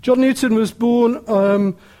John Newton was born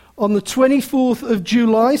on the 24th of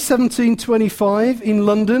July, 1725, in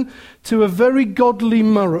London, to a very godly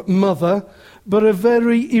mother, but a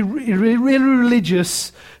very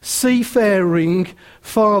irreligious, seafaring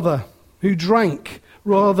father who drank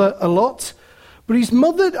rather a lot. But his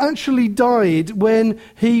mother actually died when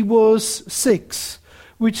he was 6,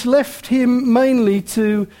 which left him mainly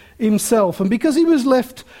to himself. And because he was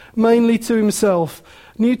left mainly to himself,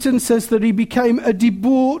 Newton says that he became a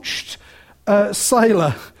debauched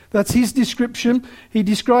sailor. That's his description. He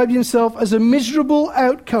described himself as a miserable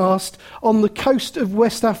outcast on the coast of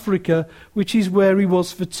West Africa, which is where he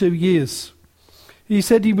was for 2 years. He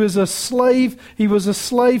said he was a slave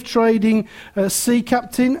trading sea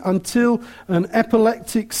captain until an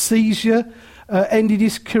epileptic seizure ended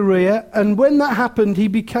his career. And when that happened, he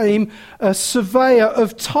became a surveyor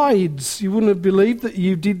of tides. You wouldn't have believed that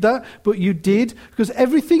you did that, but you did, because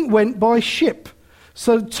everything went by ship.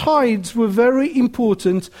 So tides were very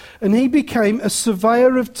important, and he became a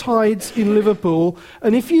surveyor of tides in Liverpool.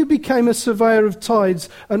 And if you became a surveyor of tides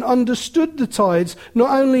and understood the tides,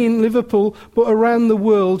 not only in Liverpool but around the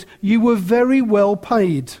world, you were very well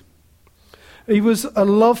paid. He was a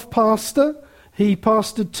love pastor. He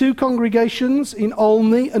pastored 2 congregations in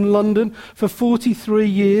Olney and London for 43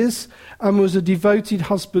 years and was a devoted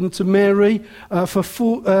husband to Mary for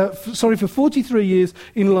 43 years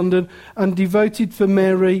in London and devoted for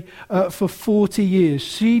Mary for 40 years.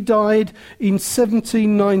 She died in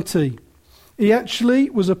 1790. He actually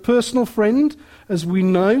was a personal friend, as we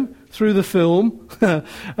know through the film,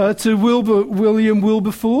 to William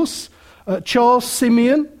Wilberforce, Charles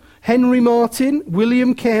Simeon, Henry Martin,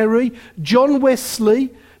 William Carey, John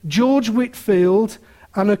Wesley, George Whitefield,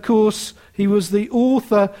 and of course he was the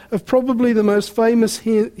author of probably the most famous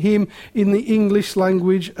hymn in the English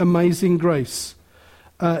language, Amazing Grace.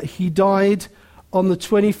 He died on the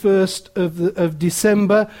 21st of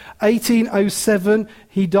December 1807.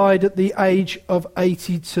 He died at the age of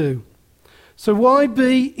 82. So why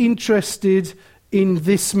be interested in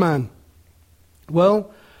this man?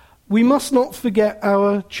 Well, we must not forget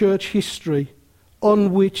our church history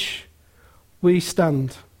on which we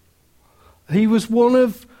stand. He was one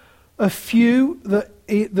of a few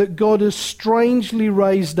that God has strangely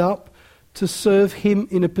raised up to serve him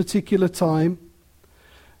in a particular time.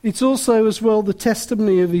 It's also as well the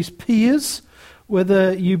testimony of his peers,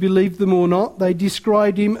 whether you believe them or not. They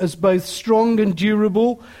described him as both strong and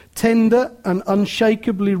durable, tender and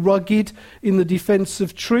unshakably rugged in the defense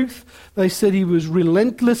of truth. They said he was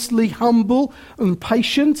relentlessly humble and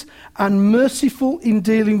patient and merciful in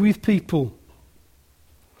dealing with people.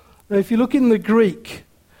 Now, if you look in the Greek,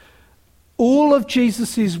 all of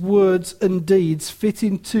Jesus' words and deeds fit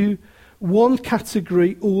into one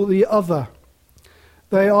category or the other.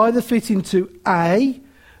 They either fit into A,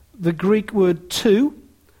 the Greek word to,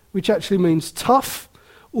 which actually means tough,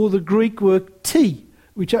 or the Greek word ti,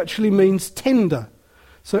 which actually means tender.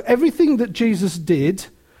 So everything that Jesus did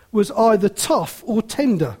was either tough or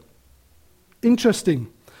tender.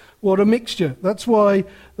 Interesting. What a mixture. That's why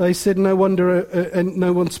they said no wonder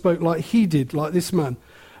no one spoke like he did, like this man.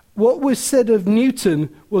 What was said of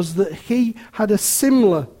Newton was that he had a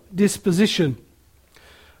similar disposition.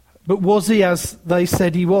 But was he as they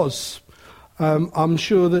said he was? I'm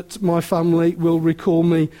sure that my family will recall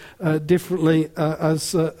me differently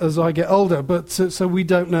as I get older, but so we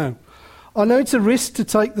don't know. I know it's a risk to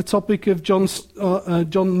take the topic of John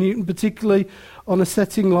Newton, particularly on a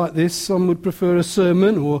setting like this. Some would prefer a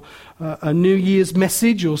sermon or a New Year's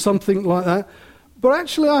message or something like that. But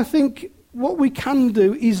actually, I think what we can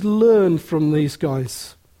do is learn from these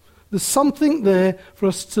guys. There's something there for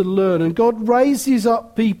us to learn, and God raises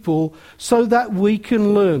up people so that we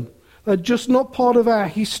can learn. They're just not part of our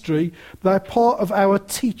history, they're part of our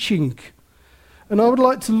teaching. And I would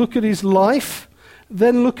like to look at his life,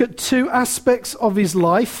 then look at 2 aspects of his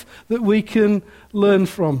life that we can learn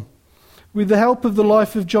from. With the help of the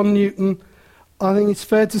life of John Newton, I think it's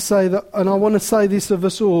fair to say that, and I want to say this of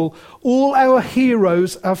us all our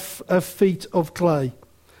heroes have feet of clay.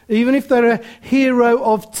 Even if they're a hero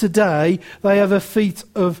of today, they are feet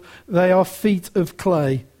of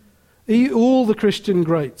clay. All the Christian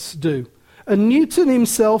greats do. And Newton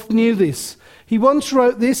himself knew this. He once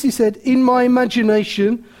wrote this, he said, "In my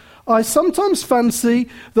imagination, I sometimes fancy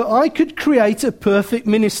that I could create a perfect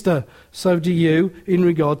minister. So do you in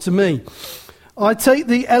regard to me. I take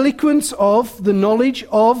the eloquence of, the knowledge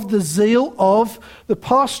of, the zeal of, the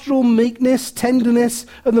pastoral meekness, tenderness,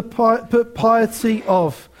 and the piety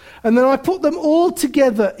of. And then I put them all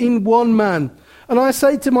together in one man. And I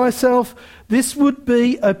say to myself, this would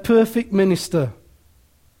be a perfect minister."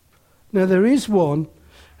 Now there is one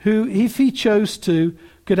who, if he chose to,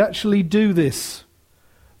 could actually do this,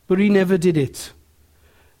 but he never did it.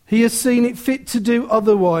 He has seen it fit to do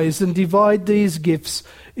otherwise and divide these gifts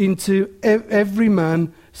into every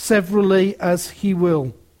man severally as he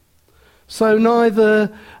will. So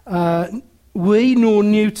neither we nor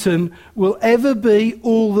Newton will ever be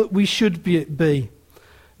all that we should be.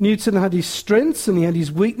 Newton had his strengths and he had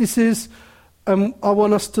his weaknesses, and I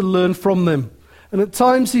want us to learn from them. And at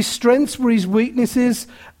times his strengths were his weaknesses,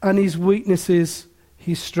 and his weaknesses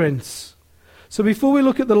his strengths. So before we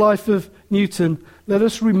look at the life of Newton, let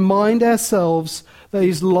us remind ourselves that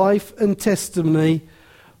his life and testimony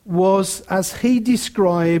was, as he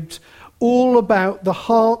described, all about the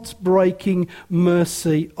heart-breaking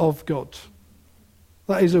mercy of God.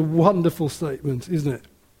 That is a wonderful statement, isn't it?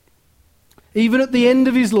 Even at the end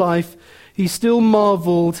of his life, he still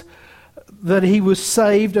marveled that he was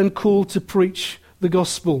saved and called to preach the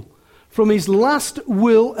gospel. From his last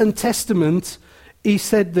will and testament, he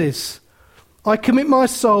said this: "I commit my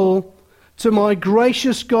soul to my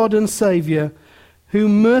gracious God and Saviour, who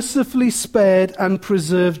mercifully spared and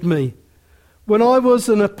preserved me. When I was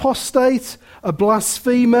an apostate, a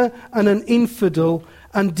blasphemer, and an infidel,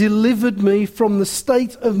 and delivered me from the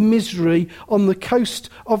state of misery on the coast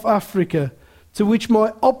of Africa, to which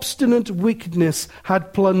my obstinate wickedness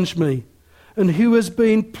had plunged me, and who has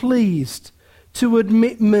been pleased to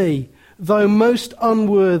admit me, though most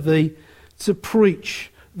unworthy, to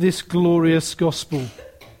preach this glorious gospel."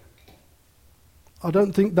 I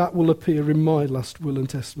don't think that will appear in my last will and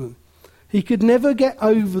testament. He could never get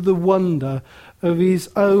over the wonder of his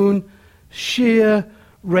own sheer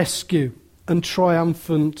rescue and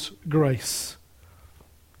triumphant grace.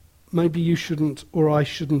 Maybe you shouldn't, or I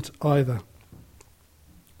shouldn't either.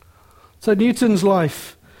 So Newton's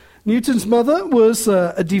life. Newton's mother was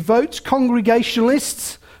a devout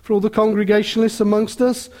Congregationalist, for all the Congregationalists amongst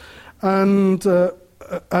us, and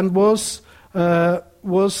was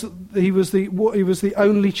the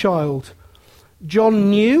only child. John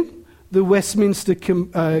knew the Westminster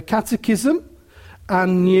Catechism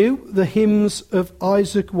and knew the hymns of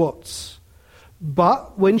Isaac Watts.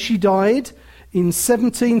 But when she died in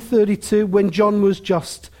 1732, when John was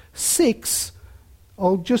just 6,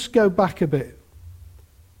 I'll just go back a bit.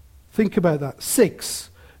 Think about that. 6.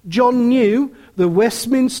 John knew the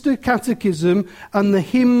Westminster Catechism and the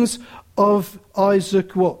hymns of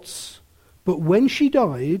Isaac Watts. But when she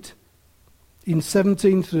died in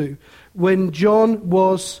 1732, when John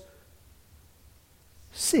was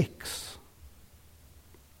 6.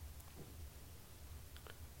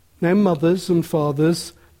 Now, mothers and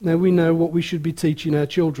fathers, now we know what we should be teaching our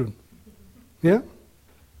children. Yeah?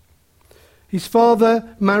 His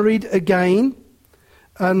father married again,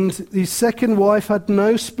 and his second wife had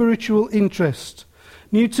no spiritual interest.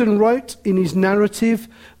 Newton wrote in his narrative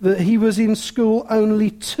that he was in school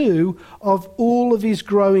only 2 of all of his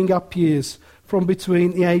growing up years, from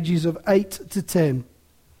between the ages of 8 to 10.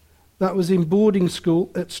 That was in boarding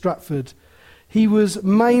school at Stratford. He was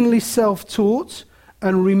mainly self-taught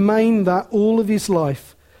and remained that all of his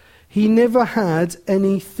life. He never had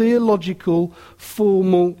any theological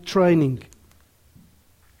formal training.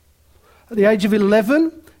 At the age of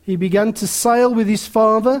 11, he began to sail with his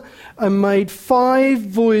father and made 5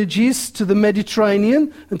 voyages to the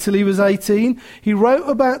Mediterranean until he was 18. He wrote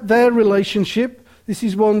about their relationship. This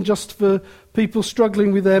is one just for people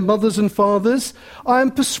struggling with their mothers and fathers. "I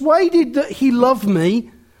am persuaded that he loved me,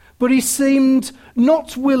 but he seemed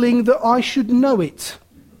not willing that I should know it.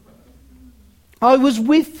 I was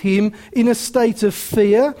with him in a state of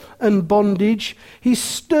fear and bondage. His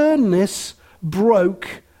sternness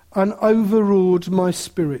broke and overawed my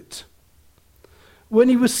spirit." When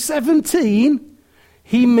he was 17,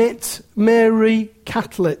 he met Mary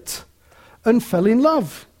Catlett and fell in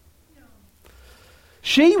love.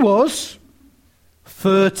 She was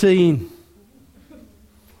 13.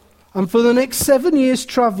 And for the next 7 years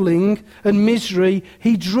travelling and misery,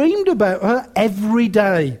 he dreamed about her every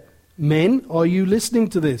day. Men, are you listening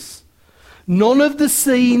to this? None of the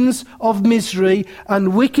scenes of misery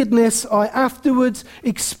and wickedness I afterwards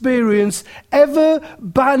experienced ever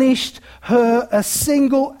banished her a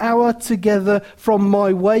single hour together from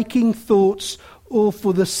my waking thoughts, or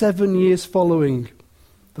for the 7 years following.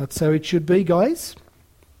 That's how it should be, guys.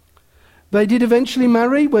 They did eventually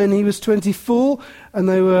marry when he was 24, and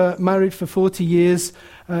they were married for 40 years.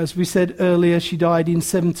 As we said earlier, she died in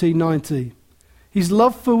 1790. His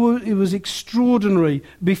love for her was extraordinary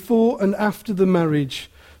before and after the marriage.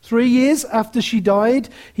 3 years after she died,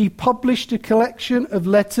 he published a collection of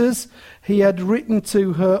letters he had written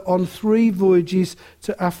to her on 3 voyages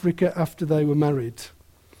to Africa after they were married.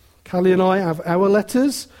 Callie and I have our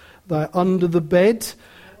letters. They're under the bed.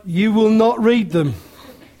 You will not read them.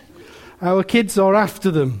 Our kids are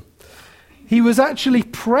after them. He was actually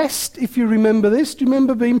pressed, if you remember this. Do you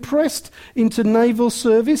remember being pressed into naval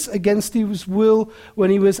service against his will when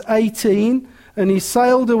he was 18? And he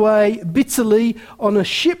sailed away bitterly on a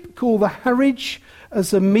ship called the Harwich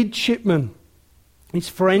as a midshipman. His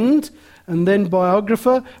friend and then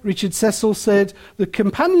biographer, Richard Cecil, said, the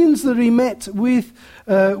companions that he met with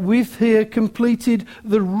here completed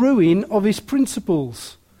the ruin of his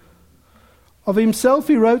principles. Of himself,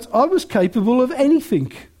 he wrote, I was capable of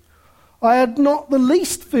anything. I had not the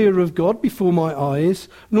least fear of God before my eyes,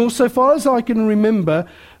 nor, so far as I can remember,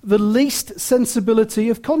 the least sensibility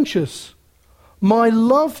of conscience. My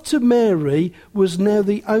love to Mary was now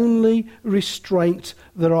the only restraint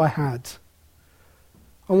that I had.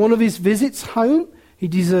 On one of his visits home, he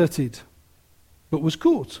deserted, but was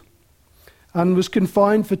caught, and was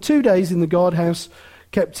confined for 2 days in the guardhouse,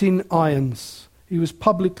 kept in irons. He was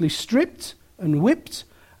publicly stripped and whipped,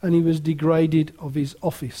 and he was degraded of his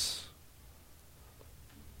office.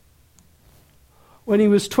 When he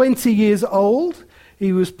was 20 years old,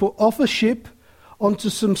 he was put off a ship onto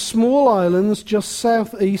some small islands just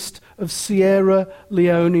southeast of Sierra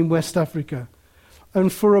Leone in West Africa.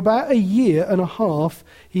 And for about 1.5 years,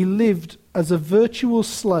 he lived as a virtual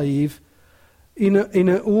slave in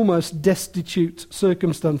almost destitute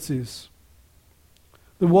circumstances.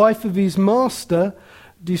 The wife of his master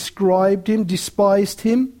despised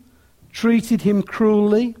him, treated him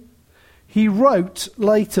cruelly. He wrote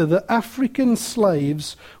later that African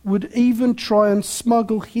slaves would even try and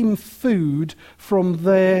smuggle him food from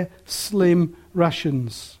their slim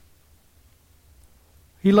rations.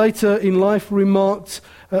 He later in life remarked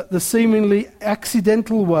the seemingly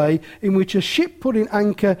accidental way in which a ship put in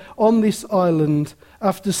anchor on this island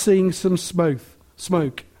after seeing some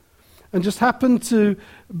smoke. And it just happened to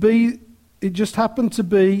be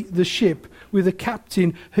the ship with a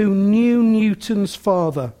captain who knew Newton's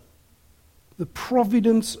father. The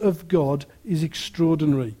providence of God is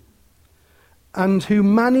extraordinary. And who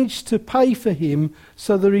managed to pay for him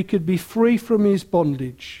so that he could be free from his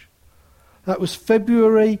bondage. That was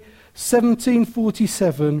February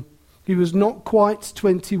 1747. He was not quite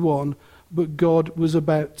 21, but God was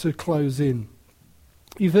about to close in.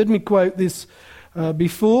 You've heard me quote this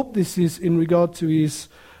before. This is in regard to his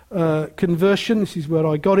conversion. This is where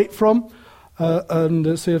I got it from.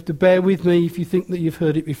 And so you have to bear with me if you think that you've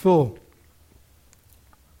heard it before.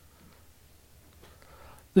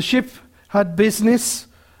 The ship had business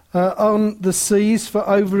on the seas for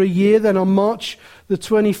over 1 year. Then on March the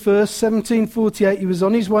 21st, 1748, he was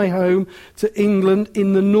on his way home to England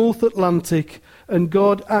in the North Atlantic, and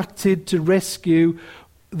God acted to rescue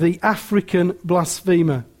the African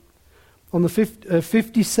blasphemer. On the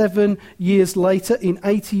 57 years later, in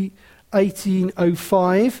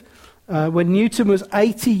 1805, when Newton was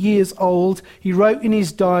 80 years old, he wrote in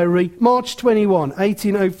his diary, March 21,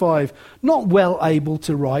 1805, not well able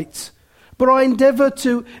to write, but I endeavour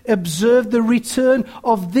to observe the return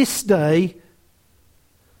of this day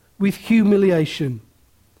with humiliation,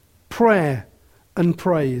 prayer and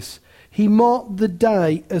praise. He marked the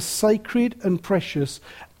day as sacred and precious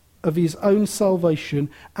of his own salvation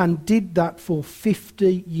and did that for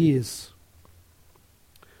 50 years.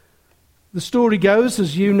 The story goes,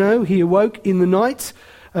 as you know, he awoke in the night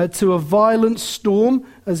to a violent storm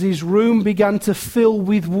as his room began to fill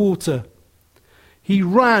with water. He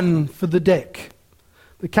ran for the deck.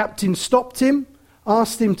 The captain stopped him,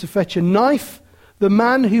 asked him to fetch a knife. The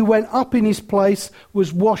man who went up in his place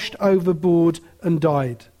was washed overboard and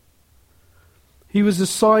died. He was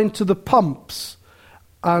assigned to the pumps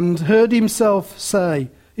and heard himself say,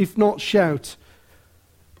 if not shout,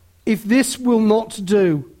 if this will not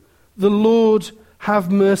do, the Lord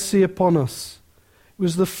have mercy upon us. It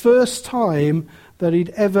was the first time that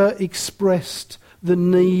he'd ever expressed the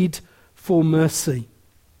need for mercy.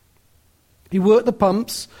 He worked the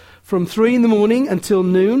pumps from 3 a.m. until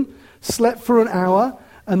noon, slept for an hour,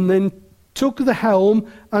 and then took the helm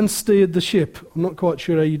and steered the ship. I'm not quite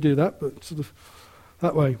sure how you do that, but sort of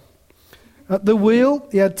that way. At the wheel,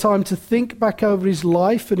 he had time to think back over his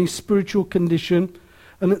life and his spiritual condition.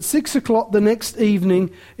 And at 6 o'clock the next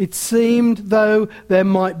evening, it seemed though there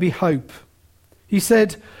might be hope. He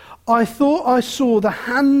said, I thought I saw the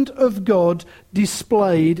hand of God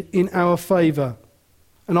displayed in our favour,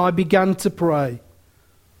 and I began to pray,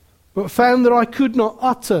 but found that I could not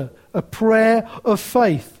utter a prayer of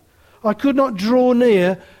faith. I could not draw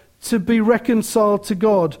near to be reconciled to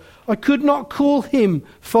God. I could not call him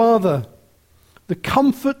Father. The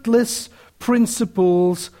comfortless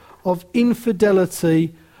principles of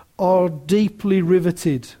infidelity are deeply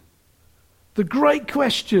riveted. The great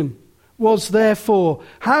question was therefore,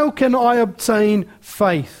 how can I obtain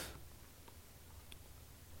faith?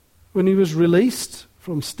 When he was released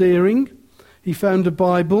from steering, he found a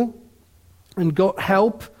Bible and got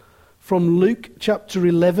help from Luke chapter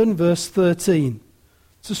 11, verse 13.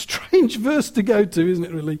 It's a strange verse to go to, isn't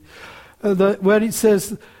it, really? Where it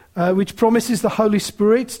says, which promises the Holy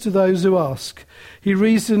Spirit to those who ask. He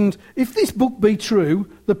reasoned, if this book be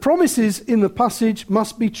true, the promises in the passage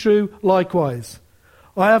must be true likewise.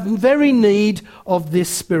 I have very need of this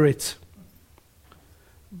Spirit,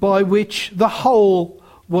 by which the whole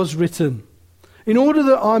was written. In order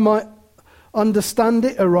that I might understand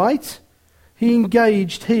it aright, he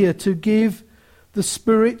engaged here to give the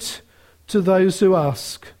Spirit to those who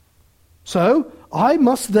ask. So, I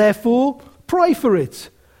must therefore pray for it.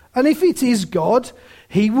 And if it is God,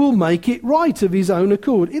 he will make it right of his own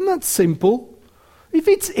accord. Isn't that simple? If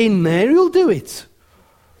it's in there, he'll do it.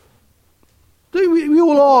 We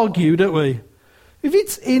all argue, don't we? If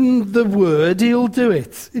it's in the Word, he'll do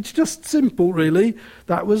it. It's just simple, really.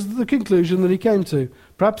 That was the conclusion that he came to.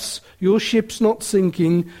 Perhaps your ship's not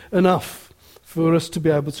sinking enough for us to be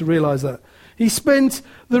able to realise that. He spent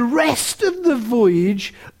the rest of the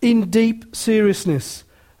voyage in deep seriousness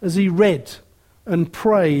as he read and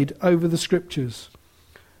prayed over the Scriptures.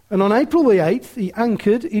 And on April the 8th, he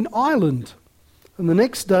anchored in Ireland. And the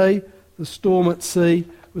next day, the storm at sea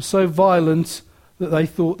was so violent that they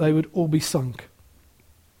thought they would all be sunk.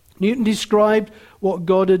 Newton described what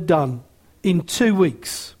God had done in 2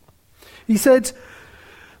 weeks. He said,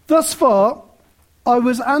 thus far, I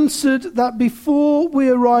was answered that before we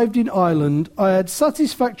arrived in Ireland, I had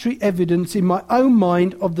satisfactory evidence in my own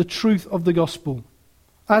mind of the truth of the gospel,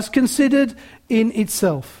 as considered in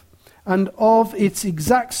itself, and of its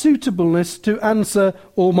exact suitableness to answer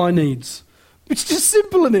all my needs. It's just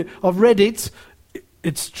simple, isn't it? I've read it.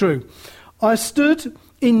 It's true. I stood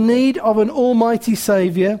in need of an almighty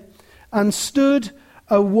Saviour, and stood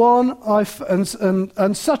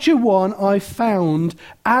and such a one I found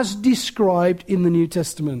as described in the New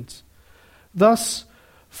Testament. Thus,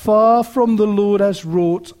 far from the Lord has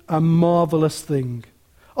wrought a marvellous thing.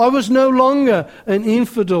 I was no longer an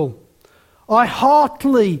infidel. I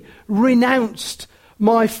heartily renounced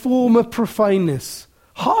my former profaneness,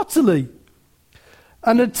 heartily,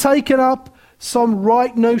 and had taken up some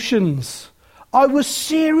right notions. I was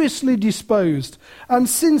seriously disposed and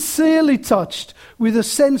sincerely touched with a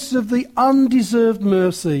sense of the undeserved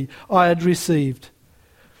mercy I had received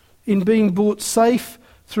in being brought safe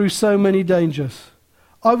through so many dangers.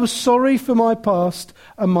 I was sorry for my past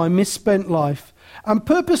and my misspent life and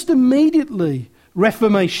purposed immediately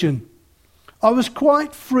reformation. I was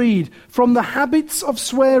quite freed from the habits of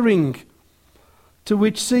swearing, to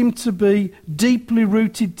which seemed to be deeply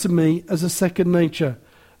rooted to me as a second nature.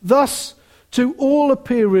 Thus, to all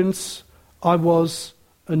appearance, I was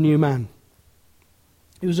a new man.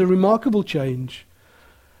 It was a remarkable change.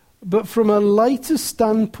 But from a later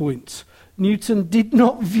standpoint, Newton did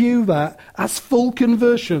not view that as full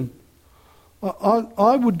conversion.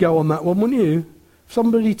 I would go on that one, wouldn't you? If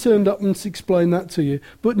somebody turned up and explained that to you.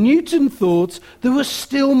 But Newton thought there was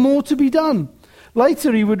still more to be done.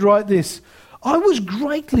 Later he would write this, I was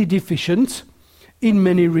greatly deficient in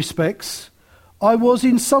many respects. I was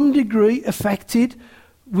in some degree affected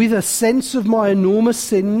with a sense of my enormous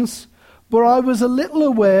sins, but I was a little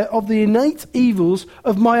aware of the innate evils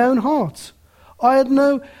of my own heart. I had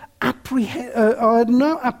no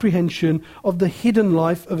apprehension of the hidden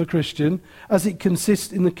life of a Christian, as it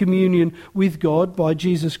consists in the communion with God by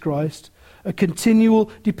Jesus Christ, a continual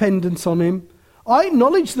dependence on him. I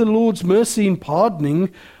acknowledged the Lord's mercy in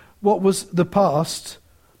pardoning what was the past,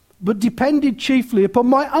 but depended chiefly upon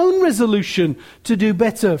my own resolution to do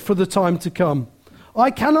better for the time to come.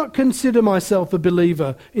 I cannot consider myself a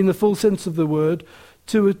believer in the full sense of the word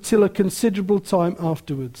till a considerable time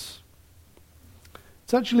afterwards.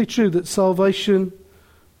 It's actually true that salvation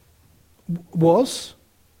was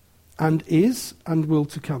and is and will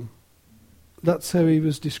to come. That's how he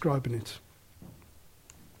was describing it.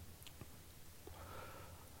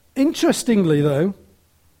 Interestingly, though,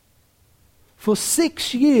 for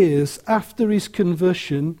 6 years after his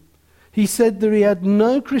conversion, he said that he had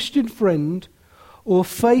no Christian friend or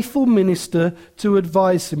faithful minister to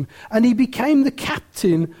advise him. And he became the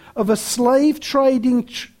captain of a slave trading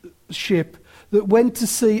ship that went to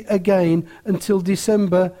sea again until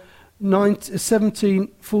December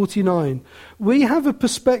 1749. We have a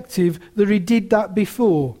perspective that he did that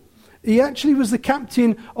before. He actually was the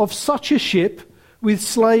captain of such a ship with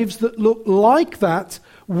slaves that looked like that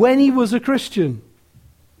when he was a Christian.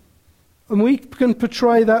 And we can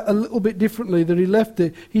portray that a little bit differently, that he left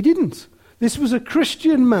it. He didn't. This was a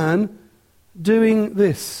Christian man doing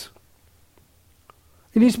this.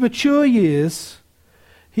 In his mature years,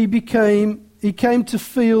 he came to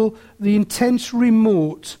feel the intense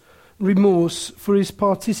remorse for his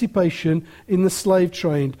participation in the slave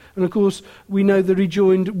trade. And of course, we know that he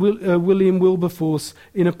joined William Wilberforce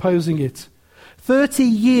in opposing it. 30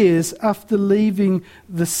 years after leaving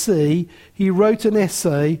the sea, he wrote an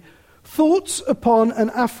essay, Thoughts upon an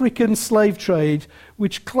African Slave Trade,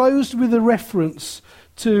 which closed with a reference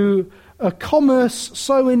to a commerce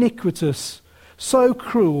so iniquitous, so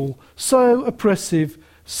cruel, so oppressive,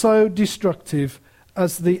 so destructive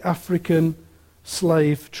as the African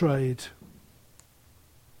slave trade.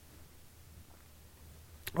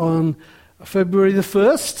 On February the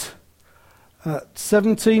 1st,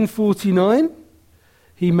 1749,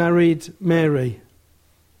 he married Mary.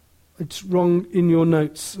 It's wrong in your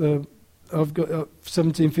notes. I've got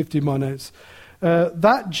 1750 in my notes.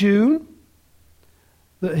 That June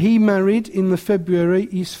that he married in the February,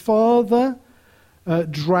 his father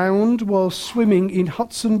drowned while swimming in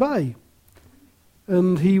Hudson Bay.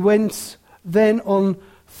 And he went then on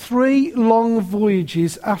 3 long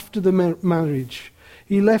voyages after the marriage.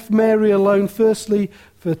 He left Mary alone firstly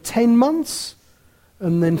for 10 months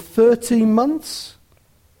and then 13 months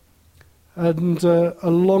and a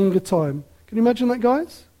longer time. Can you imagine that,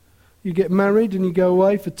 guys? You get married and you go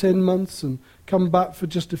away for 10 months and come back for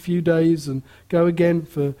just a few days and go again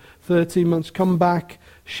for 13 months, come back,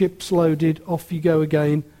 ships loaded, off you go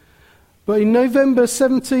again. But in November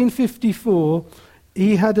 1754,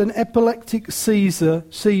 he had an epileptic seizure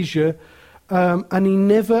and he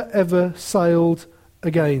never ever sailed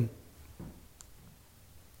again.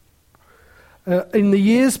 In the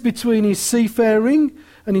years between his seafaring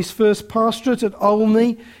and his first pastorate at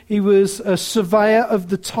Olney, he was a surveyor of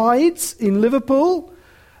the tides in Liverpool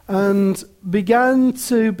and began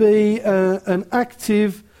to be an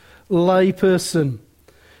active lay person.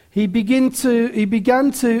 He began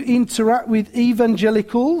to interact with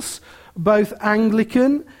evangelicals, both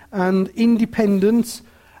Anglican and independent,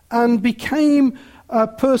 and became a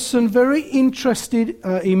person very interested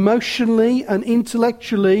emotionally and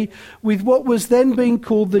intellectually with what was then being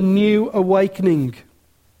called the New Awakening.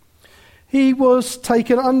 He was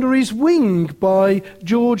taken under his wing by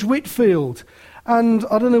George Whitefield. And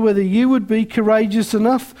I don't know whether you would be courageous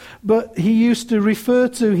enough, but he used to refer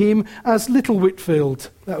to him as Little Whitefield.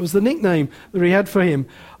 That was the nickname that he had for him.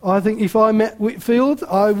 I think if I met Whitefield,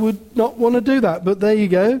 I would not want to do that, but there you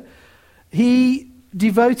go. He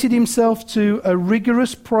devoted himself to a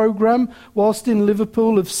rigorous program whilst in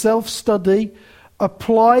Liverpool of self-study,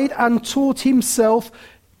 applied and taught himself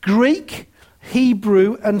Greek,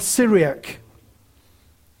 Hebrew and Syriac.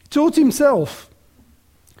 He taught himself.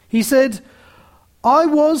 He said, I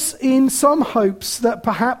was in some hopes that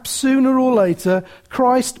perhaps sooner or later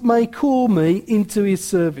Christ may call me into his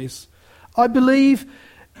service. I believe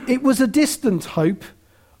it was a distant hope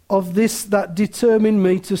of this that determined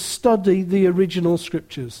me to study the original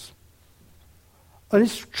scriptures. And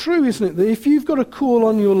it's true, isn't it, that if you've got a call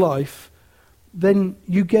on your life, then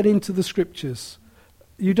you get into the scriptures.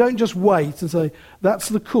 You don't just wait and say, that's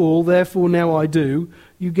the call, therefore now I do.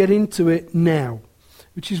 You get into it now,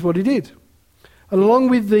 which is what he did. And along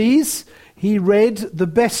with these, he read the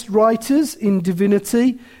best writers in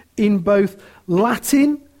divinity in both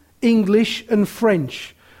Latin, English and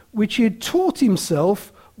French, which he had taught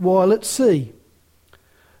himself while at sea.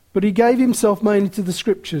 But he gave himself mainly to the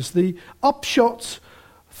scriptures. The upshot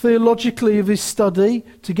theologically of his study,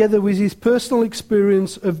 together with his personal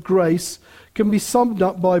experience of grace, can be summed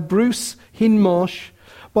up by Bruce Hindmarsh.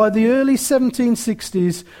 By the early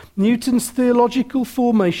 1760s, Newton's theological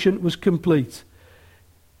formation was complete.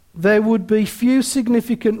 There would be few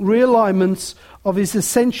significant realignments of his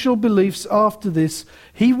essential beliefs after this.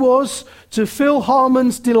 He was, to Phil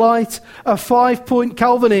Harmon's delight, a 5-point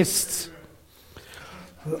Calvinist.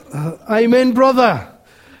 Amen, brother.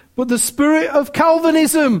 But the spirit of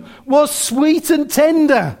Calvinism was sweet and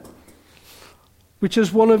tender, which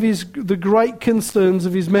is one of the great concerns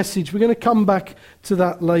of his message. We're going to come back to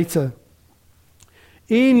that later.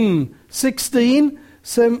 In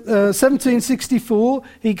 1764,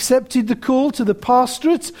 he accepted the call to the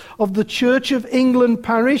pastorate of the Church of England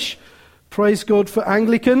parish, praise God for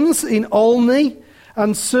Anglicans, in Olney,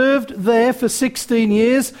 and served there for 16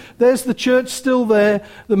 years. There's the church still there,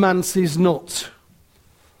 the Manseys not.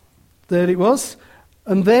 There it was.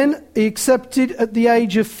 And then he accepted at the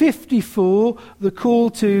age of 54 the call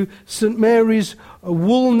to St Mary's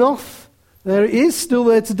Woolnoth. There it is, still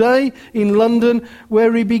there today in London,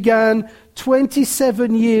 where he began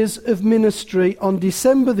 27 years of ministry on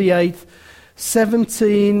December the 8th,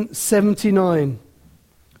 1779.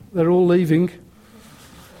 They're all leaving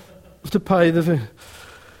to pay the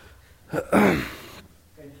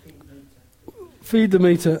feed the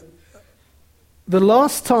meter. The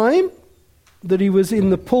last time that he was in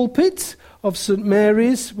the pulpit of St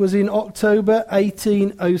Mary's was in October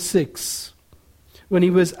 1806, when he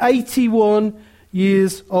was 81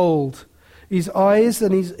 years old. His eyes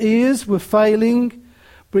and his ears were failing,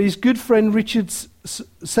 but his good friend Richard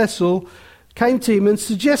Cecil came to him and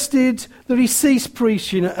suggested that he cease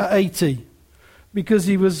preaching at 80, because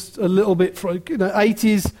he was a little bit,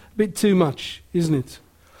 80 is a bit too much, isn't it?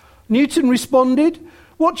 Newton responded,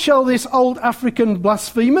 "What shall this old African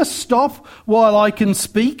blasphemer stop while I can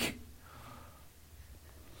speak?"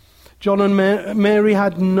 John and Mary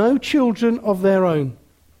had no children of their own,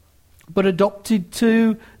 but adopted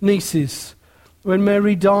 2 nieces. When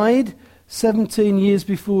Mary died, 17 years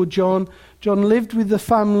before John lived with the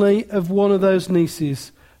family of one of those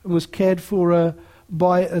nieces and was cared for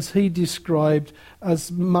by, as he described,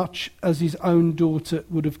 as much as his own daughter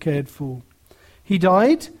would have cared for. He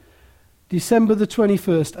died December the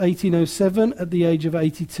 21st, 1807, at the age of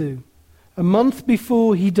 82. A month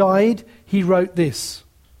before he died, he wrote this.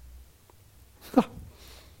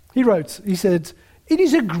 He said, "It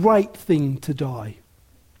is a great thing to die.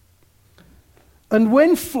 And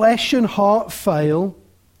when flesh and heart fail,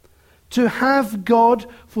 to have God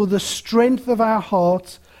for the strength of our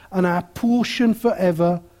heart and our portion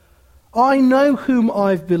forever. I know whom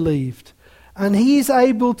I've believed, and he is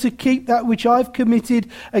able to keep that which I've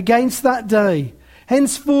committed against that day.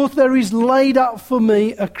 Henceforth there is laid up for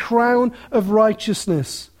me a crown of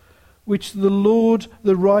righteousness, which the Lord,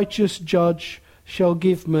 the righteous judge, shall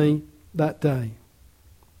give me that day."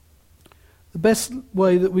 The best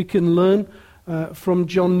way that we can learn from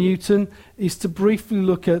John Newton is to briefly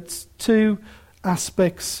look at 2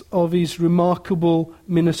 aspects of his remarkable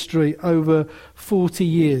ministry over 40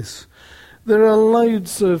 years. There are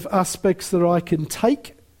loads of aspects that I can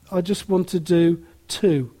take. I just want to do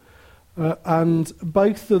 2. And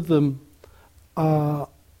both of them are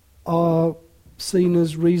seen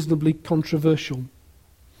as reasonably controversial.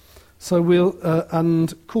 So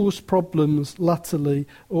and cause problems latterly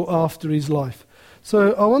or after his life.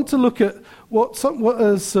 So I want to look at what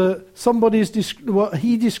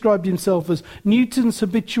he described himself as Newton's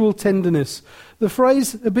habitual tenderness. The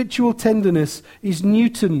phrase habitual tenderness is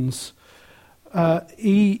Newton's.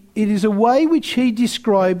 It is a way which he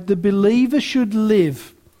described the believer should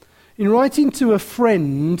live. In writing to a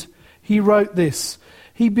friend, he wrote this: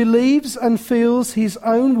 "He believes and feels his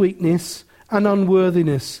own weakness and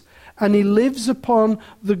unworthiness, and he lives upon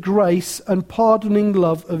the grace and pardoning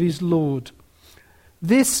love of his Lord.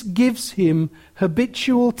 This gives him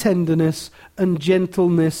habitual tenderness and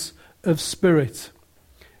gentleness of spirit."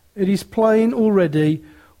 It is plain already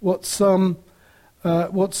what some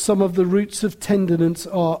of the roots of tenderness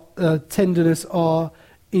are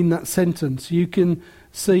in that sentence. You can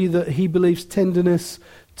see that he believes tenderness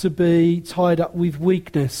to be tied up with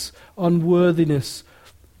weakness, unworthiness,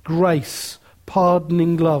 grace,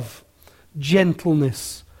 pardoning love,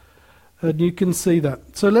 gentleness. And you can see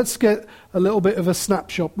that. So let's get a little bit of a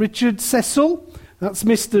snapshot. Richard Cecil, that's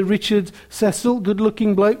Mr. Richard Cecil,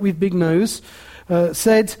 good-looking bloke with big nose,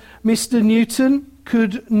 said, "Mr. Newton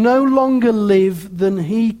could no longer live than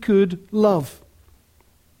he could love.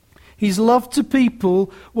 His love to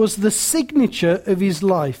people was the signature of his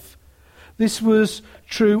life. This was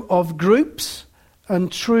true of groups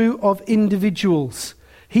and true of individuals.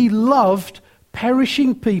 He loved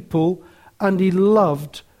perishing people and he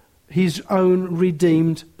loved his own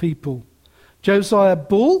redeemed people." Josiah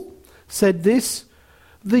Bull said this: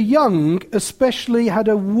 "The young especially had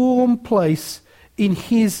a warm place in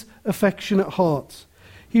his affectionate heart."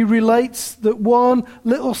 He relates that one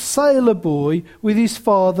little sailor boy with his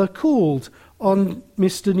father called on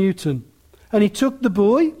Mr. Newton, and he took the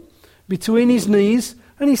boy between his knees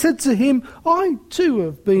and he said to him, "I too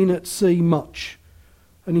have been at sea much."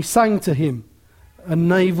 And he sang to him a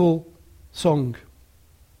naval song.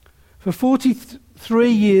 For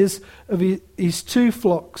 43 years of his 2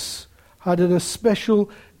 flocks had a special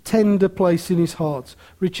tender place in his heart.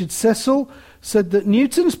 Richard Cecil said that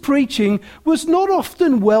Newton's preaching was not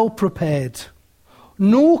often well prepared,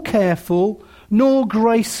 nor careful, nor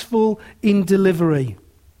graceful in delivery.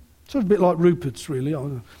 Sort of a bit like Rupert's, really.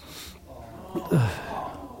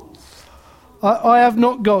 I have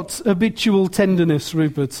not got habitual tenderness,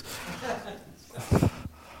 Rupert.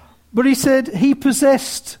 But he said he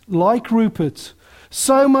possessed, like Rupert,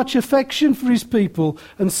 so much affection for his people,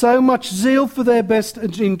 and so much zeal for their best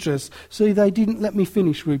interests. See, they didn't let me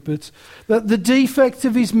finish, Rupert. That the defect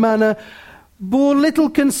of his manner bore little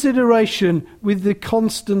consideration with the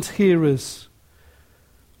constant hearers.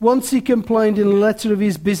 Once he complained in a letter of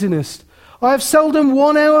his busyness, I have seldom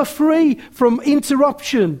 1 hour free from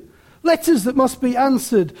interruption. Letters that must be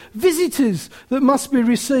answered, visitors that must be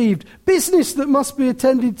received, business that must be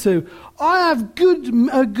attended to. I have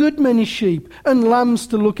a good many sheep and lambs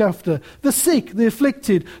to look after, the sick, the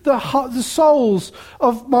afflicted, the souls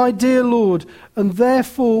of my dear Lord, and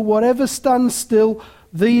therefore whatever stands still,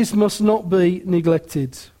 these must not be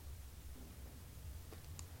neglected.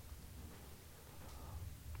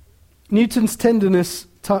 Newton's tenderness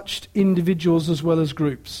touched individuals as well as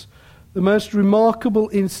groups. The most remarkable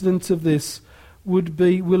incident of this would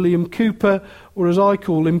be William Cowper, or as I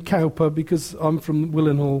call him, Cowper, because I'm from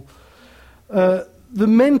Willenhall. The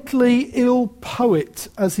mentally ill poet,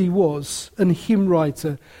 as he was, and hymn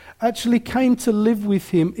writer, actually came to live with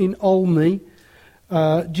him in Olney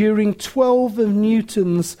during 12 of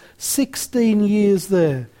Newton's 16 years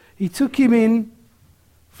there. He took him in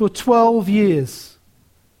for 12 years.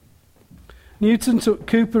 Newton took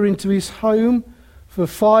Cowper into his home for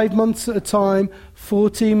 5 months at a time,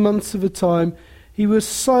 14 months at a time. He was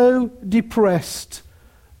so depressed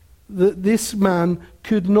that this man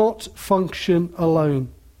could not function alone.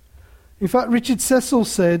 In fact, Richard Cecil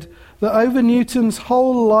said that over Newton's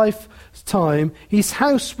whole lifetime, his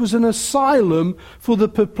house was an asylum for the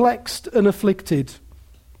perplexed and afflicted.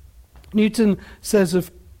 Newton says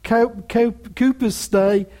of Cowper's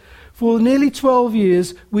stay, for nearly 12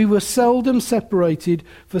 years, we were seldom separated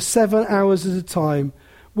for 7 hours at a time.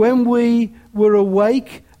 When we were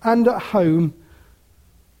awake and at home,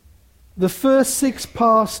 the first 6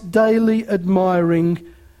 passed daily admiring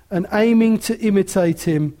and aiming to imitate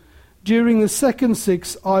him. During the second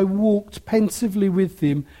 6, I walked pensively with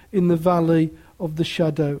him in the valley of the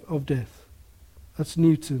shadow of death. That's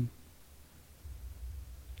Newton.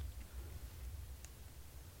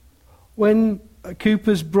 When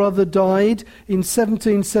Cowper's brother died in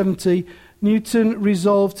 1770, Newton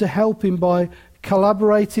resolved to help him by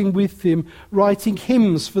collaborating with him, writing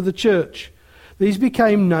hymns for the church. These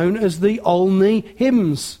became known as the Olney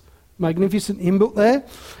hymns. Magnificent hymn book there.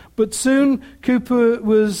 But soon Cowper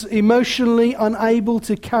was emotionally unable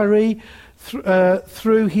to carry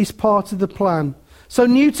through his part of the plan. So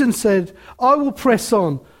Newton said, I will press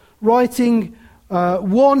on, writing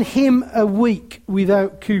 1 hymn a week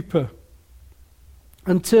without Cowper,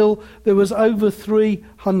 until there was over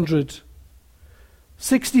 300.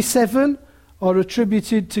 67 are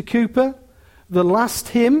attributed to Cowper. The last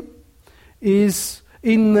hymn is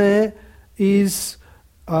in there is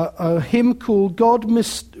a hymn called God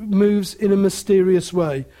Moves in a Mysterious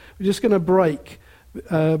Way. We're just going to break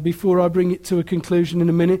before I bring it to a conclusion in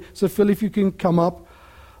a minute. So Phil, if you can come up.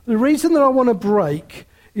 The reason that I want to break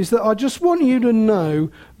is that I just want you to know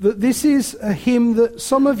that this is a hymn that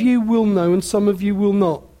some of you will know and some of you will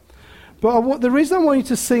not. But the reason I want you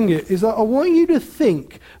to sing it is that I want you to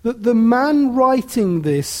think that the man writing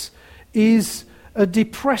this is a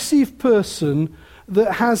depressive person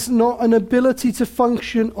that has not an ability to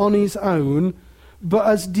function on his own, but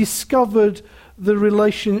has discovered a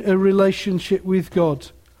relationship with God.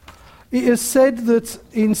 It is said that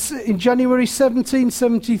in January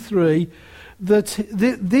 1773, that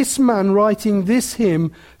this man writing this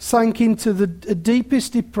hymn sank into the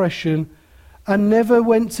deepest depression and never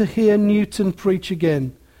went to hear Newton preach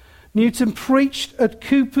again. Newton preached at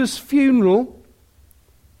Cowper's funeral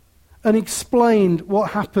and explained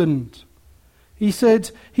what happened. He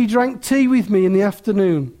said, he drank tea with me in the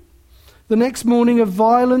afternoon. The next morning a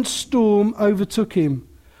violent storm overtook him.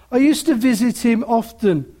 I used to visit him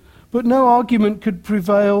often, but no argument could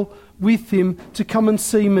prevail with him to come and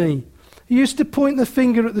see me. He used to point the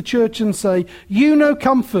finger at the church and say, you know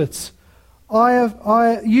comfort.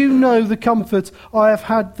 You know the comfort I have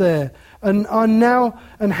had there, and how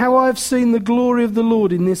I have seen the glory of the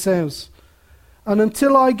Lord in this house. And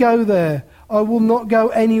until I go there, I will not go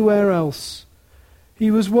anywhere else. He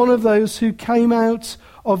was one of those who came out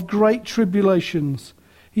of great tribulations.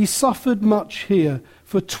 He suffered much here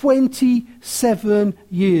for 27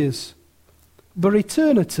 years. But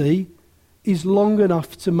eternity is long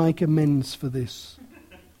enough to make amends for this.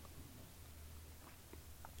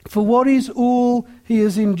 For what is all he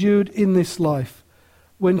has endured in this life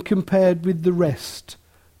when compared with the rest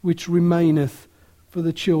which remaineth for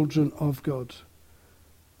the children of God?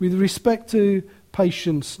 With respect to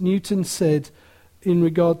patience, Newton said in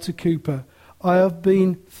regard to Cowper, I have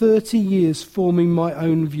been 30 years forming my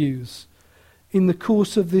own views. In the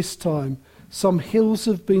course of this time, Some hills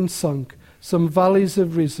have been sunk, some valleys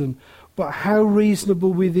have risen, but how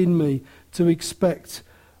reasonable within me to expect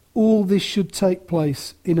all this should take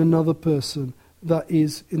place in another person, that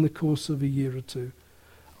is, in the course of a year or two.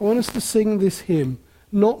 I want us to sing this hymn,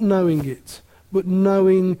 not knowing it, but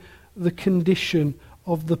knowing the condition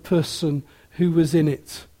of the person who was in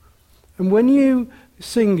it. And when you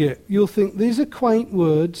sing it, you'll think, these are quaint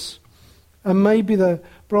words, and maybe they're...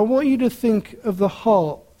 But I want you to think of the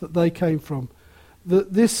heart that they came from.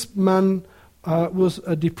 That this man was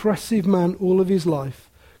a depressive man all of his life,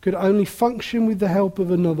 could only function with the help of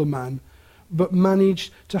another man, but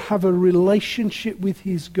managed to have a relationship with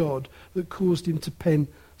his God that caused him to pen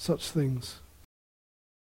such things.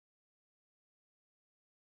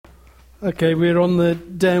 Okay, we're on the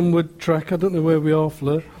downward track. I don't know where we are,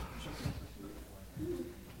 Fleur.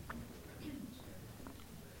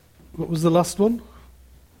 What was the last one?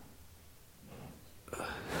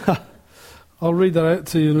 I'll read that out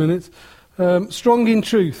to you in a minute. Strong in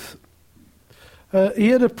truth. He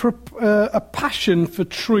had a passion for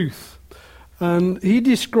truth, and he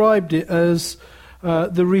described it as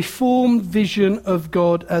the reformed vision of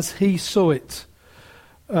God as he saw it.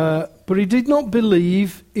 But he did not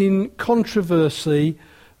believe in controversy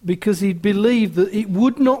because he believed that it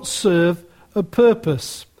would not serve a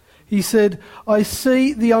purpose. He said, I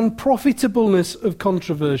see the unprofitableness of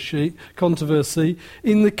controversy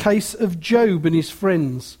in the case of Job and his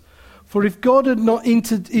friends. For if God had not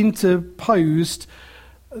interposed,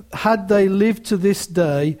 had they lived to this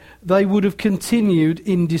day, they would have continued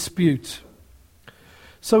in dispute.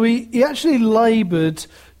 So he actually laboured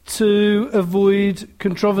to avoid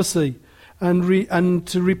controversy and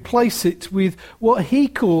to replace it with what he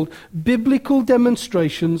called biblical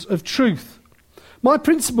demonstrations of truth. My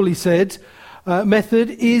principle, he said,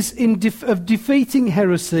 method is of defeating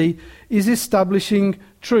heresy is establishing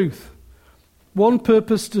truth. One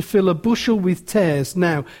purpose to fill a bushel with tares.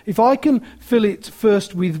 Now, if I can fill it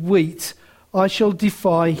first with wheat, I shall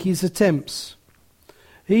defy his attempts.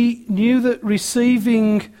 He knew that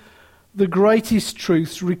receiving the greatest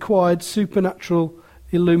truths required supernatural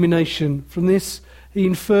illumination. From this, he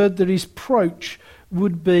inferred that his approach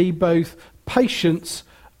would be both patience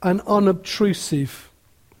and unobtrusive.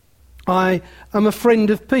 I am a friend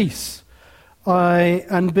of peace.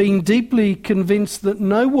 And being deeply convinced that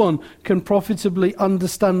no one can profitably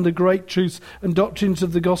understand the great truths and doctrines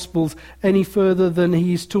of the Gospels any further than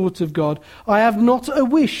he is taught of God, I have not a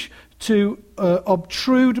wish to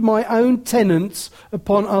obtrude my own tenets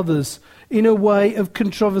upon others in a way of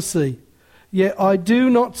controversy. Yet I do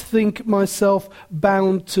not think myself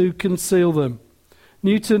bound to conceal them.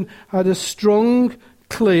 Newton had a strong,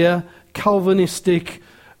 clear, Calvinistic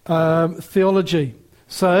theology.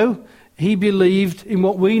 So he believed in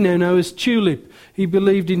what we now know as tulip. He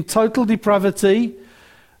believed in total depravity,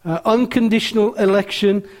 unconditional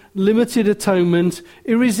election, limited atonement,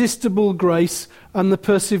 irresistible grace, and the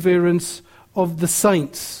perseverance of the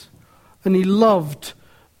saints. And he loved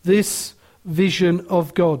this vision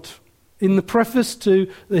of God. In the preface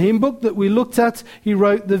to the hymn book that we looked at, he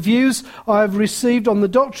wrote, "The views I have received on the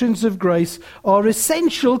doctrines of grace are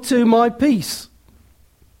essential to my peace."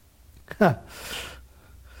 And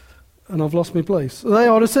I've lost my place. They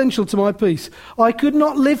are essential to my peace. I could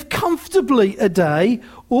not live comfortably a day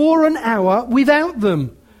or an hour without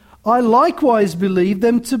them. I likewise believe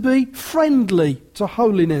them to be friendly to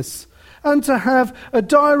holiness and to have a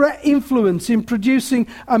direct influence in producing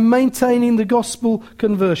and maintaining the gospel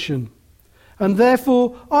conversion. And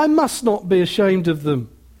therefore, I must not be ashamed of them.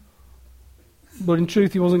 But in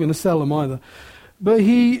truth, he wasn't going to sell them either. But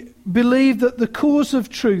he believed that the cause of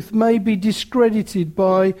truth may be discredited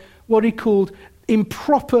by what he called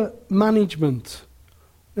improper management.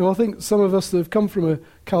 Now, I think some of us that have come from a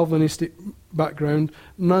Calvinistic background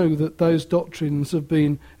know that those doctrines have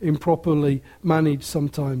been improperly managed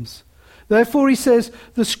sometimes. Therefore, he says,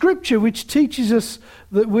 the scripture which teaches us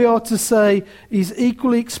that we are to say is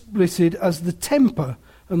equally explicit as the temper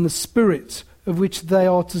and the spirit of which they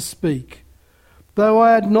are to speak. Though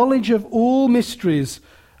I had knowledge of all mysteries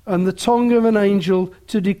and the tongue of an angel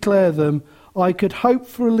to declare them, I could hope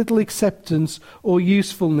for a little acceptance or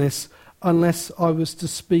usefulness unless I was to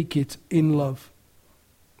speak it in love.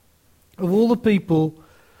 Of all the people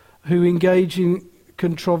who engage in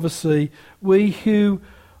controversy, we who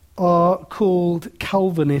are called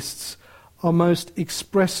Calvinists are most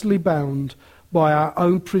expressly bound by our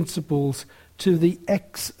own principles to the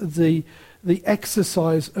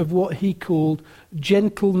exercise of what he called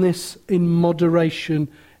gentleness in moderation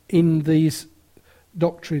in these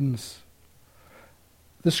doctrines.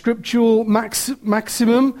 The scriptural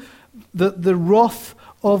maximum that the wrath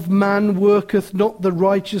of man worketh not the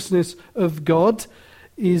righteousness of God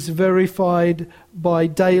is verified by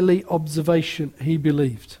daily observation, he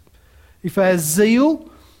believed. If our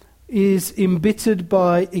zeal is embittered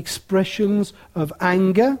by expressions of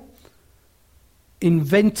anger,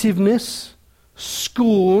 inventiveness,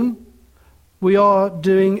 scorn, we are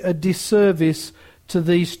doing a disservice to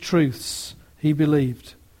these truths, he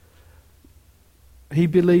believed. He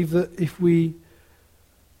believed that if we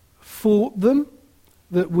fought them,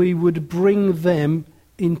 that we would bring them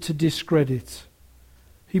into discredit.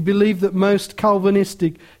 He believed that most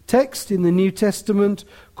Calvinistic texts in the New Testament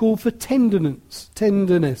call for tenderness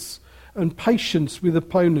and patience with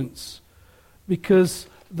opponents because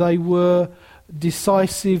they were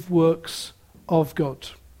decisive works of God.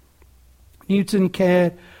 Newton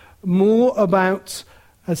cared more about,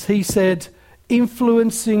 as he said,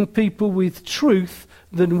 influencing people with truth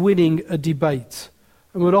than winning a debate,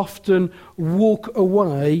 and would often walk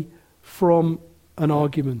away from an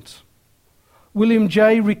argument. William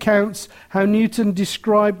Jay recounts how Newton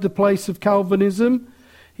described the place of Calvinism.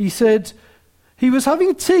 He said, he was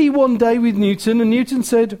having tea one day with Newton, and Newton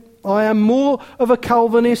said, I am more of a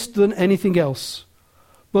Calvinist than anything else.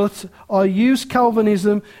 But I use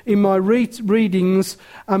Calvinism in my readings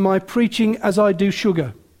and my preaching as I do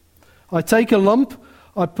sugar. I take a lump,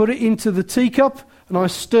 I put it into the teacup, and I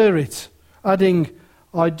stir it, adding,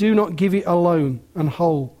 I do not give it alone and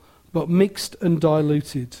whole, but mixed and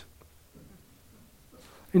diluted.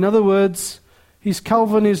 In other words, his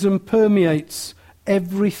Calvinism permeates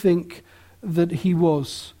everything that he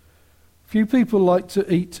was. Few people like to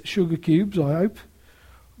eat sugar cubes, I hope,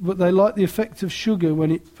 but they like the effect of sugar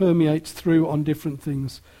when it permeates through on different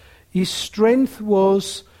things. His strength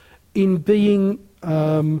was in being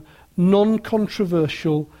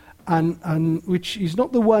non-controversial, and which is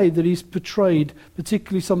not the way that he's portrayed,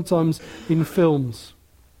 particularly sometimes in films.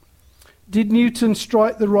 Did Newton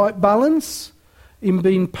strike the right balance in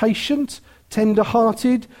being patient,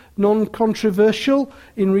 tender-hearted, non-controversial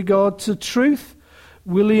in regard to truth?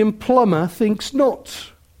 William Plummer thinks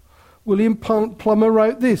not. William Plummer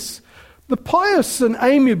wrote this: the pious and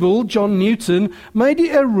amiable John Newton made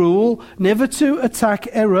it a rule never to attack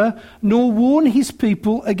error nor warn his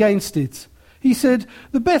people against it. He said,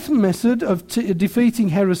 the best method of defeating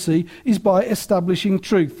heresy is by establishing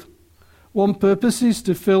truth. One purpose is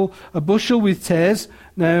to fill a bushel with tares.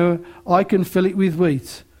 Now I can fill it with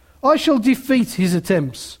wheat. I shall defeat his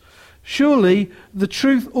attempts. Surely the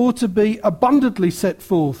truth ought to be abundantly set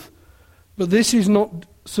forth. But this is not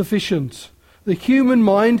sufficient. The human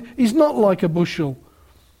mind is not like a bushel.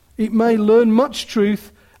 It may learn much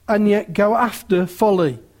truth and yet go after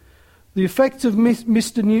folly. The effect of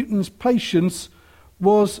Mr. Newton's patience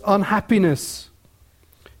was unhappiness.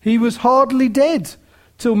 He was hardly dead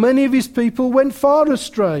till many of his people went far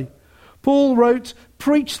astray. Paul wrote,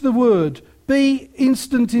 preach the word, be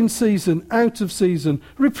instant in season, out of season,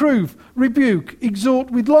 reprove, rebuke,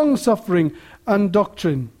 exhort with long suffering and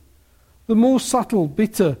doctrine. The more subtle,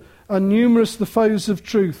 bitter, and numerous the foes of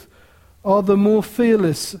truth are, the more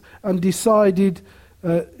fearless and decided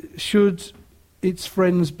should its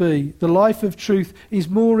friends be. The life of truth is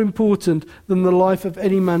more important than the life of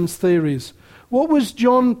any man's theories. What was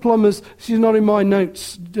John Plummer's, this is not in my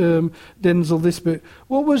notes, Denzel, this bit.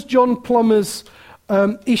 What was John Plummer's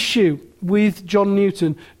issue with John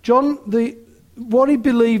Newton? What he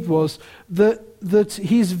believed was that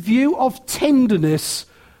his view of tenderness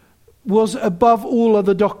was above all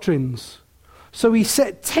other doctrines. So he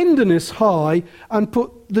set tenderness high and put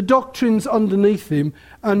the doctrines underneath him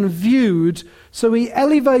and viewed, so he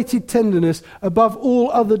elevated tenderness above all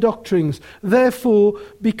other doctrines. Therefore,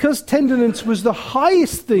 because tenderness was the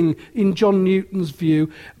highest thing in John Newton's view,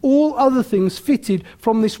 all other things fitted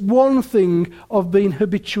from this one thing of being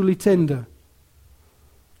habitually tender.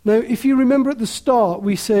 Now, if you remember at the start,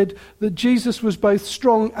 we said that Jesus was both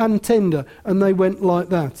strong and tender, and they went like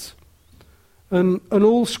that. And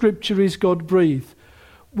all Scripture is God-breathed.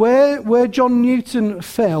 Where John Newton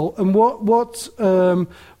fell, and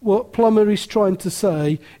what Plummer is trying to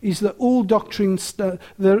say, is that all doctrines,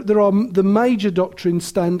 the major doctrines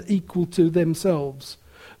stand equal to themselves.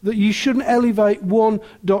 That you shouldn't elevate one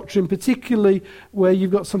doctrine, particularly where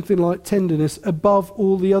you've got something like tenderness, above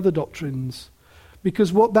all the other doctrines.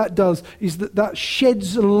 Because what that does is that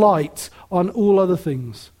sheds a light on all other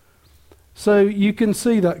things. So you can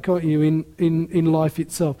see that, can't you, in life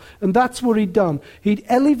itself. And that's what he'd done. He'd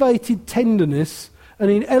elevated tenderness, and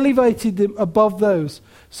he'd elevated them above those.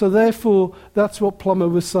 So therefore, that's what Plummer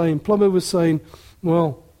was saying. Plummer was saying,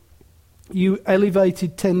 well, you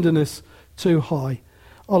elevated tenderness too high.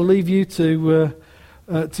 I'll leave you to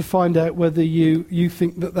to find out whether you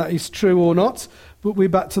think that is true or not. But we're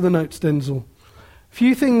back to the notes, Denzel.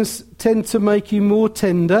 Few things tend to make you more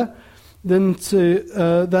tender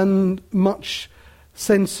than much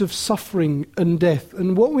sense of suffering and death.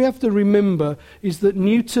 And what we have to remember is that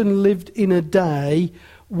Newton lived in a day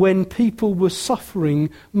when people were suffering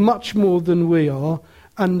much more than we are,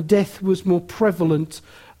 and death was more prevalent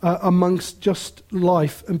amongst just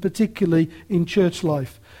life, and particularly in church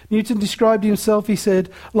life. Newton described himself, he said,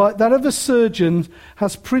 like that of a surgeon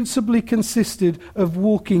has principally consisted of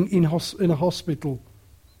walking in a hospital.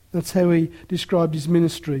 That's how he described his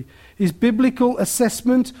ministry. His biblical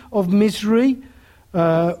assessment of misery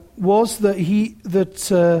was that he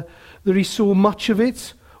saw much of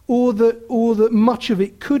it, or that much of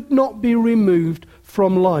it could not be removed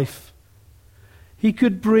from life. He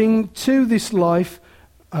could bring to this life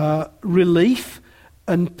relief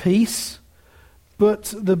and peace,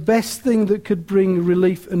 but the best thing that could bring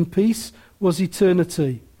relief and peace was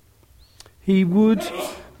eternity. He would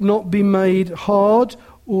not be made hard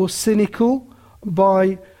or cynical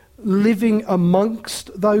by living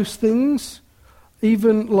amongst those things,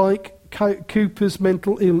 even like Cooper's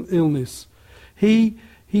mental illness. He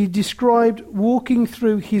described walking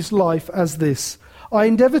through his life as this: I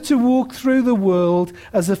endeavour to walk through the world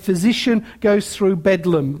as a physician goes through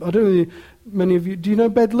Bedlam. I don't know, many of you, do you know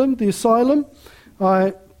Bedlam, the asylum?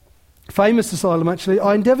 Famous asylum, actually.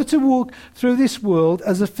 I endeavour to walk through this world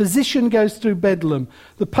as a physician goes through Bedlam.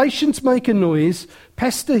 The patients make a noise,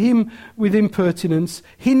 pester him with impertinence,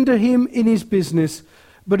 hinder him in his business,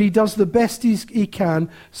 but he does the best he can,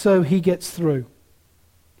 so he gets through.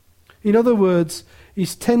 In other words,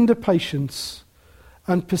 his tender patience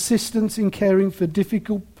and persistence in caring for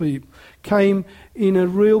difficult people came in a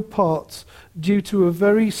real part due to a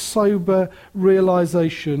very sober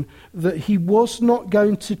realization that he was not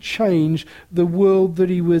going to change the world that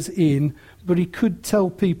he was in, but he could tell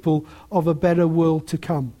people of a better world to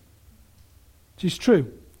come. Which is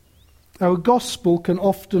true. Our gospel can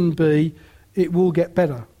often be, it will get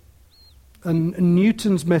better. And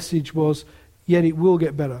Newton's message was, yet it will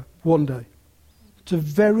get better one day. It's a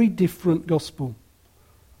very different gospel.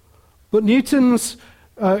 But Newton's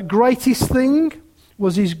greatest thing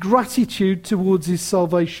was his gratitude towards his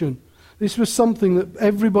salvation. This was something that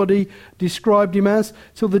everybody described him as.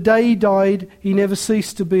 Till the day he died, he never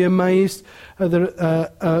ceased to be amazed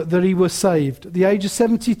that he was saved. At the age of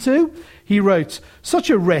 72, he wrote, "Such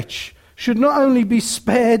a wretch should not only be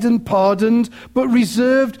spared and pardoned, but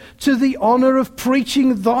reserved to the honour of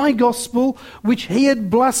preaching thy gospel, which he had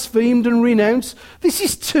blasphemed and renounced. This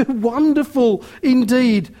is too wonderful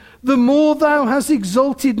indeed. The more thou hast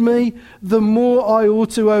exalted me, the more I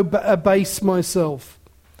ought to abase myself."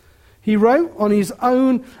 He wrote on his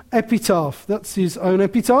own epitaph, that's his own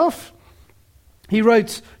epitaph, he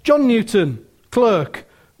wrote, "John Newton, clerk,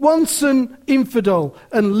 once an infidel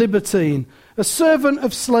and libertine, a servant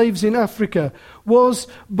of slaves in Africa, was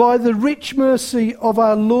by the rich mercy of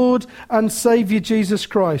our Lord and Saviour Jesus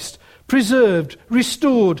Christ preserved,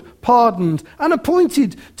 restored, pardoned, and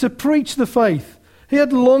appointed to preach the faith he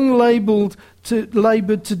had long laboured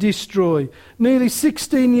to destroy. Nearly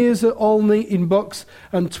 16 years at Olney in Bucks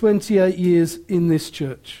and 28 years in this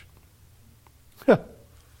church."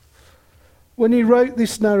 When he wrote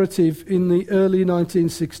this narrative in the early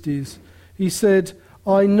 1960s, he said,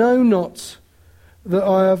 "I know not that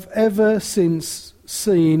I have ever since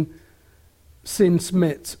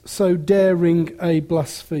met so daring a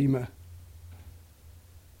blasphemer."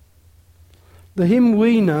 The hymn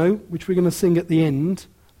we know, which we're going to sing at the end,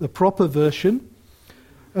 the proper version,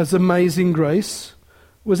 as Amazing Grace,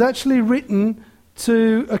 was actually written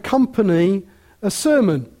to accompany a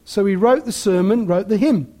sermon. So he wrote the sermon, wrote the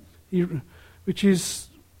hymn, which is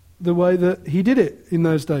the way that he did it in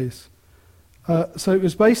those days. So it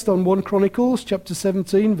was based on 1 Chronicles chapter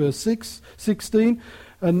 17, verse 16,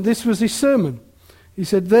 and this was his sermon. He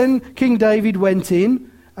said, "Then King David went in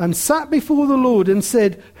and sat before the Lord and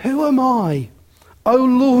said, 'Who am I, O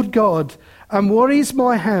Lord God, and what is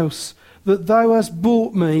my house that thou hast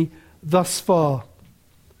brought me thus far?'"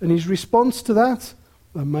 And his response to that,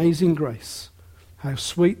 "Amazing grace, how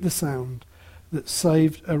sweet the sound that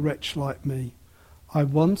saved a wretch like me. I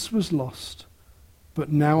once was lost,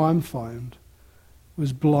 but now I'm found,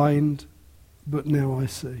 was blind, but now I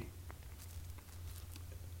see."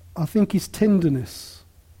 I think his tenderness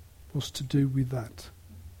was to do with that.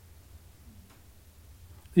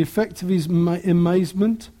 The effect of his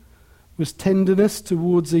amazement was tenderness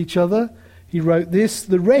towards each other. He wrote this: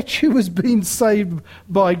 "The wretch who has been saved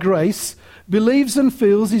by grace believes and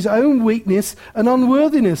feels his own weakness and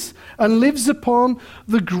unworthiness and lives upon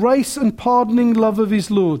the grace and pardoning love of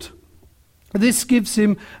his Lord. This gives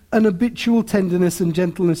him an habitual tenderness and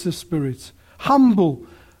gentleness of spirit, humble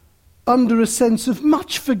under a sense of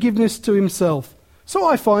much forgiveness to himself. So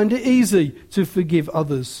I find it easy to forgive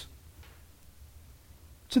others."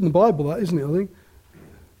 It's in the Bible, that, isn't it, I think?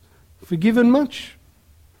 Forgiven much?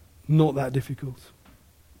 Not that difficult.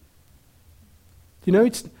 You know,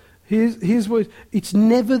 here's what it's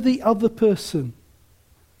never the other person.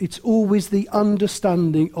 It's always the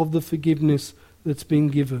understanding of the forgiveness that's been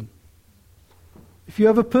given. If you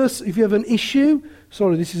have an issue,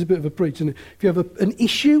 sorry, this is a bit of a preach, isn't it? If you have an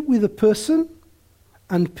issue with a person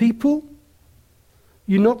and people,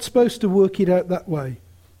 you're not supposed to work it out that way.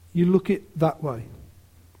 You look it that way.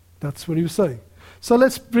 That's what he was saying. So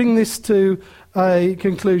let's bring this to a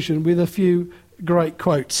conclusion with a few great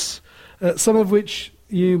quotes, some of which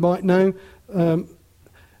you might know.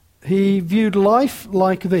 He viewed life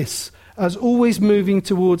like this, as always moving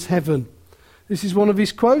towards heaven. This is one of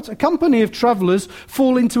his quotes. "A company of travellers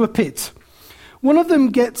fall into a pit. One of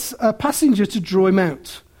them gets a passenger to draw him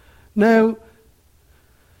out. Now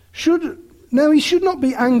he should not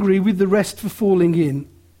be angry with the rest for falling in,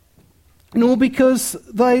 nor because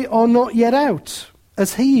they are not yet out,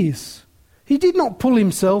 as he is. He did not pull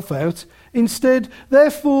himself out. Instead,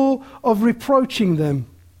 therefore, of reproaching them,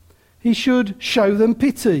 he should show them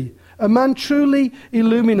pity. A man truly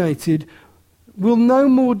illuminated will no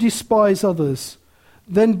more despise others.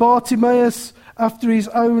 Then Bartimaeus, after his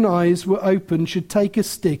own eyes were opened, should take a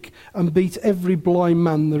stick and beat every blind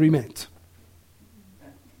man that he met."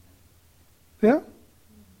 Yeah?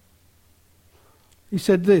 He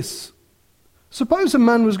said this: "Suppose a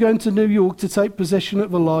man was going to New York to take possession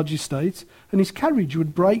of a large estate, and his carriage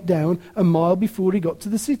would break down a mile before he got to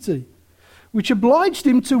the city, which obliged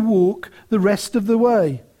him to walk the rest of the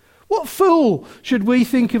way. What fool should we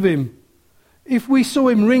think of him if we saw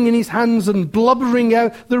him wringing his hands and blubbering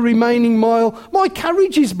out the remaining mile, 'My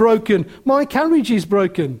carriage is broken, my carriage is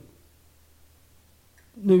broken'?"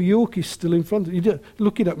 New York is still in front of you.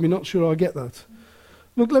 Looking at me, not sure I get that.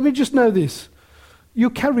 Look, let me just know this.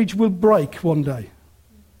 Your carriage will break one day.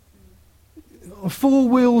 4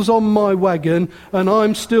 wheels on my wagon and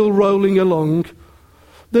I'm still rolling along.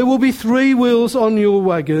 There will be 3 wheels on your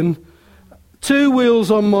wagon, 2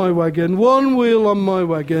 wheels on my wagon, 1 wheel on my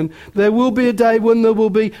wagon. There will be a day when there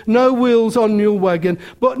will be no wheels on your wagon,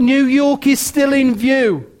 but New York is still in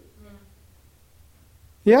view.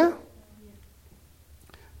 Yeah?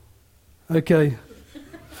 Okay.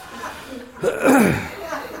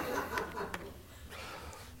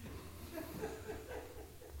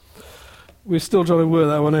 We're still trying to work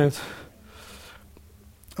that one out.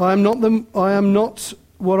 I am not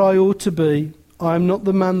what I ought to be. I am not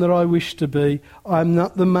the man that I wish to be. I am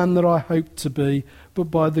not the man that I hope to be. But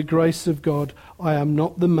by the grace of God, I am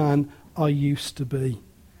not the man I used to be.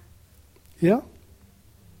 Yeah?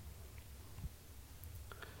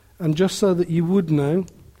 And just so that you would know,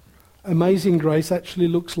 Amazing Grace actually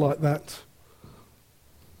looks like that.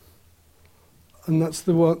 And that's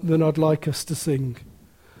the one that I'd like us to sing.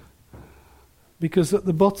 Because at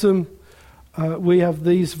the bottom, we have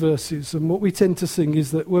these verses, and what we tend to sing is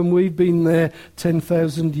that when we've been there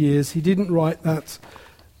 10,000 years, he didn't write that,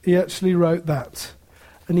 he actually wrote that.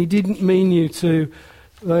 And he didn't mean you to,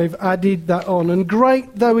 they've added that on. And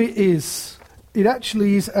great though it is, it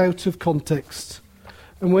actually is out of context.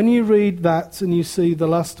 And when you read that and you see the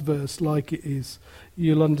last verse like it is,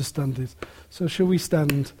 you'll understand it. So shall we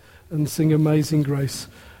stand and sing Amazing Grace?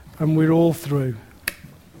 And we're all through.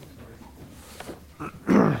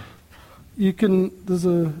 You can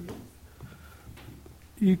do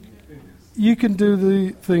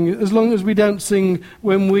the thing as long as we don't sing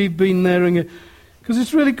when we've been there, because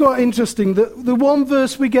it's really quite interesting that the one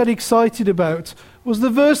verse we get excited about was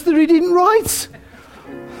the verse that he didn't write.